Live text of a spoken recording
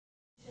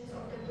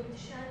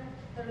politician,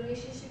 the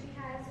relationship he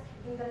has,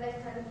 and the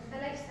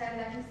lifestyle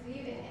that he's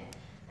living in.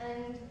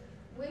 And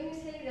when you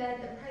say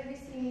that the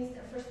privacy means,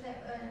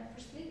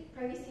 firstly,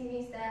 privacy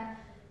means that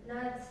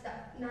not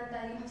that you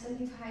have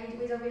something to hide,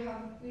 whether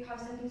we have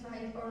something to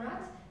hide or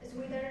not. It's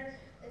whether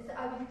it's the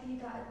ability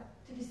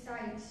to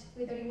decide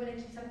whether you want to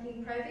keep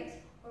something private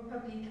or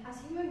public.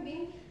 As human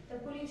beings, the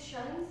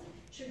politicians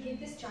should get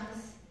this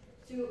chance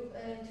to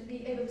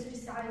be able to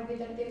decide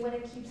whether they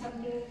want to keep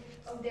something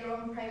of their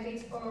own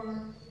private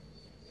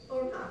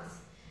or not.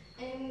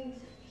 And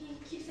he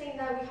keeps saying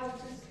that we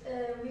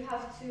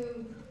have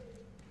to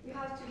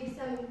get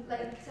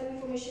some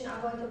information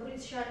about the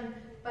politician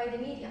by the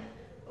media.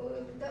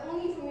 The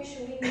only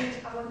information we need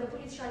about the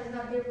politician is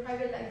not their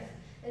private life.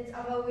 It's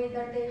about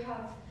whether they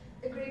have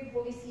a great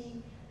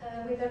policy,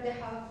 whether they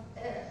have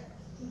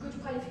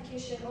good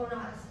qualification or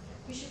not.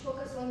 We should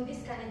focus on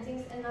these kind of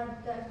things and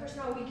not the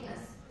personal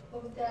weakness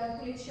of the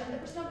politician. The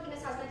personal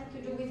weakness has nothing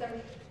to do with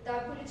whether the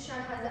politician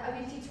has the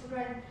ability to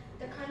run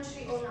the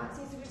country or not.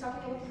 Since we're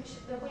talking about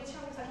the politician,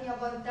 we're talking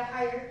about the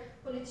higher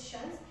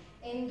politicians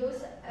and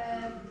those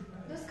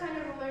kind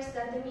of rumors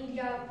that the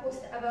media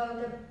post about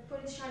the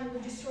politician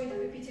will destroy the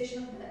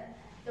reputation of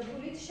the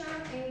politician.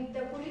 And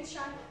the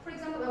politician, for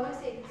example, I want to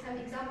say some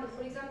example.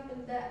 For example,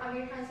 the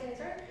American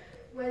senator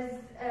was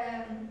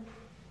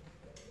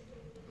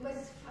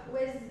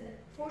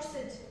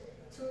forced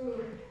to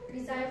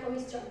resign from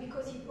his job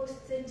because he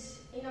posted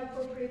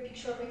inappropriate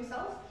picture of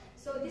himself.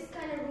 So this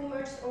kind of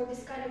rumors or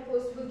this kind of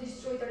post will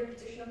destroy the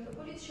reputation of the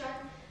politician,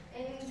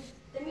 and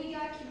the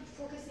media keep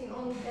focusing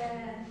on the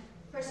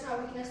personal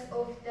weakness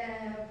of the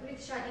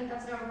politician, and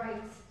that's not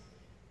right.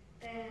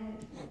 And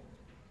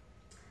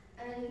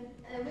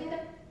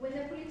when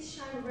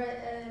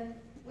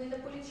the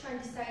politician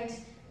decides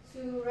to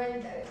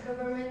run the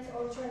government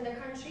or to run the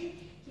country,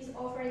 he's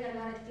offering a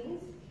lot of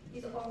things.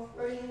 He's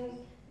offering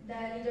the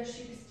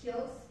leadership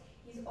skills,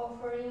 he's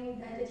offering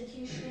the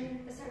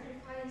dedication, the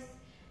sacrifice,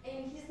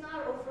 and he's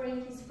not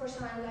offering his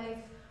personal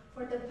life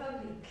for the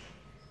public.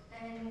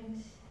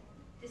 And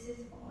this is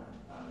all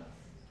about it.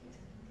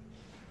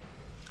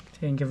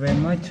 Thank you very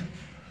much.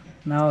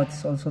 Now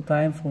it's also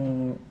time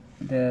for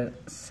the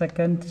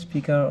second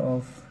speaker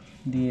of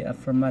the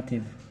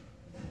affirmative.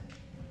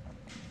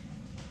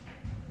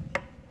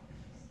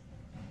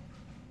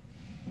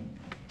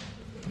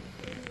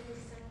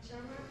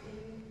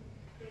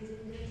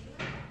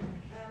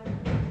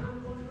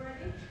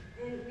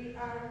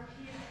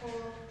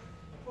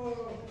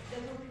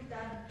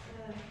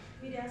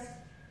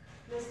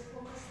 Let's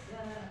focus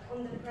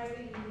on the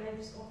private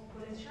lives of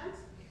politicians.